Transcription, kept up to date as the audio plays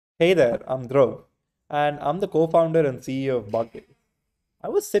Hey there, I'm Dhruv, and I'm the co-founder and CEO of BugBase. I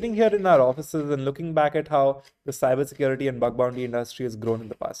was sitting here in our offices and looking back at how the cybersecurity and bug bounty industry has grown in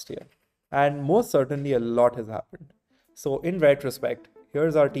the past year. And most certainly a lot has happened. So in retrospect,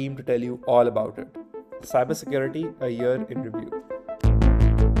 here's our team to tell you all about it. Cybersecurity, a year in review.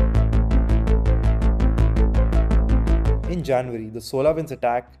 In January, the SolarWinds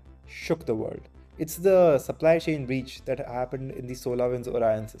attack shook the world. It's the supply chain breach that happened in the SolarWinds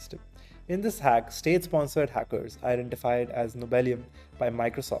Orion system. In this hack, state-sponsored hackers, identified as Nobelium by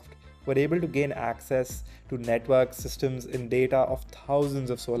Microsoft, were able to gain access to network systems and data of thousands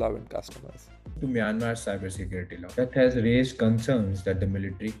of SolarWinds customers. To Myanmar's cybersecurity law that has raised concerns that the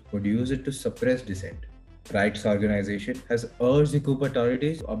military would use it to suppress dissent. Rights organization has urged the coup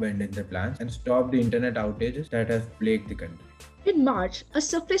authorities to abandon their plans and stop the internet outages that have plagued the country. In March, a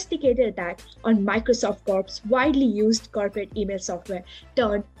sophisticated attack on Microsoft Corp's widely used corporate email software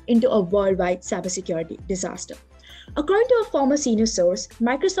turned into a worldwide cybersecurity disaster. According to a former senior source,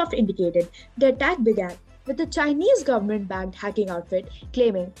 Microsoft indicated the attack began with the Chinese government-backed hacking outfit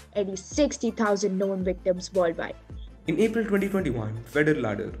claiming at least 60,000 known victims worldwide. In April 2021, Fedor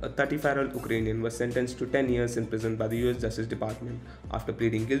Ladar, a 35-year-old Ukrainian, was sentenced to 10 years in prison by the US Justice Department after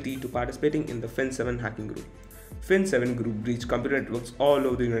pleading guilty to participating in the Fin7 hacking group. Fin7 group breached computer networks all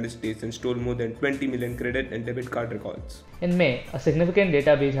over the United States and stole more than 20 million credit and debit card records. In May, a significant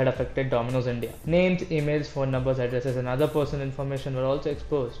data breach had affected Domino's India. Names, emails, phone numbers, addresses, and other personal information were also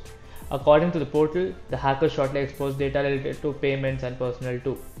exposed. According to the portal, the hackers shortly exposed data related to payments and personnel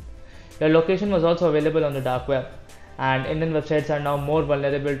too. Their location was also available on the dark web, and Indian websites are now more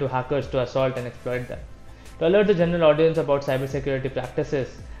vulnerable to hackers to assault and exploit them. To alert the general audience about cybersecurity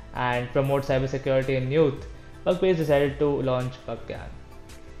practices and promote cybersecurity in youth, BugBase decided to launch BugCan.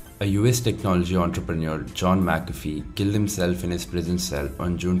 A US technology entrepreneur, John McAfee, killed himself in his prison cell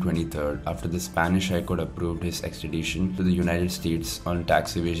on June 23rd after the Spanish High Court approved his extradition to the United States on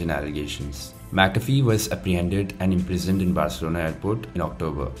tax evasion allegations. McAfee was apprehended and imprisoned in Barcelona airport in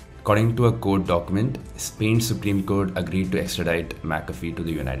October. According to a court document, Spain's Supreme Court agreed to extradite McAfee to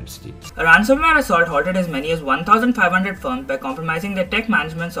the United States. A ransomware assault halted as many as 1,500 firms by compromising their tech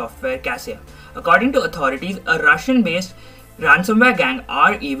management software Kaseya. According to authorities, a Russian-based ransomware gang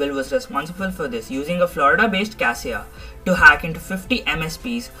REvil was responsible for this, using a Florida-based Kaseya to hack into 50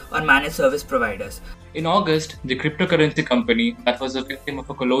 MSPs or managed service providers. In August, the cryptocurrency company that was the victim of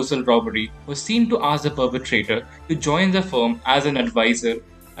a colossal robbery was seen to ask the perpetrator to join the firm as an advisor,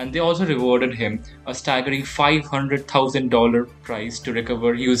 and they also rewarded him a staggering $500,000 prize to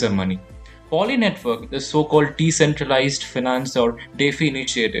recover user money. Poly Network, the so-called Decentralized Finance or DeFi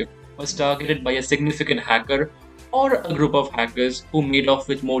initiative, was targeted by a significant hacker or a group of hackers who made off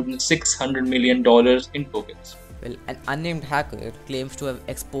with more than $600 million in tokens. Well, an unnamed hacker claims to have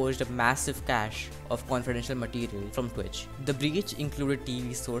exposed a massive cache of confidential material from Twitch. The breach included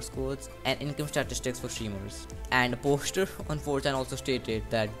TV source codes and income statistics for streamers. And a poster on 4chan also stated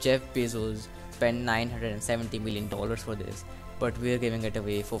that Jeff Bezos spent $970 million for this, but we're giving it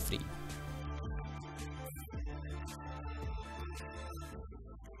away for free.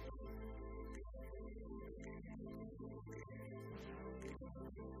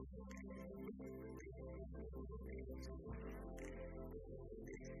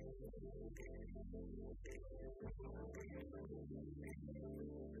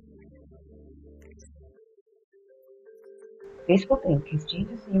 Facebook Inc. is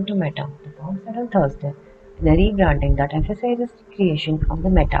changed its name to Meta, the firm said on Thursday, in a rebranding that emphasizes the creation of the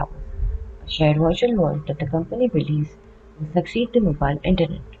Metaverse, a shared virtual world that the company believes will succeed the mobile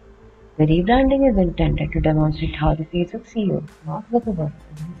internet. The rebranding is intended to demonstrate how the Facebook CEO, Mark Zuckerberg,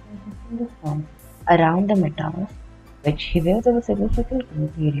 is resurfacing the firm around the Metaverse, which he views as a significant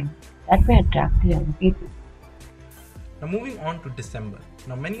growth area that may attract the younger people. Now moving on to December.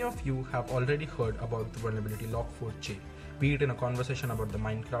 Now many of you have already heard about the vulnerability Log4j, be it in a conversation about the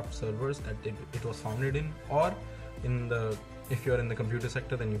Minecraft servers that it was founded in, or if you're in the computer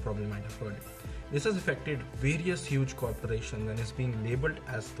sector, then you probably might have heard it. This has affected various huge corporations and is being labeled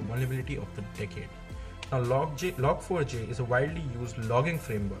as the vulnerability of the decade. Now Log4j is a widely used logging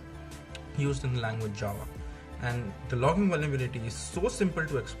framework used in the language Java, and the logging vulnerability is so simple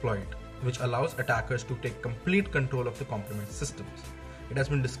to exploit, which allows attackers to take complete control of the compromised systems. It has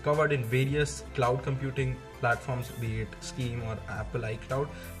been discovered in various cloud computing platforms, be it Steam or Apple iCloud,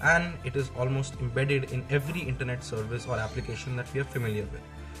 and it is almost embedded in every internet service or application that we are familiar with,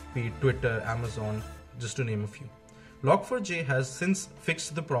 be it Twitter, Amazon, just to name a few. Log4j has since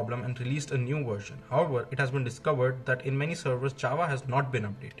fixed the problem and released a new version. However, it has been discovered that in many servers, Java has not been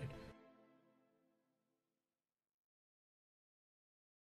updated.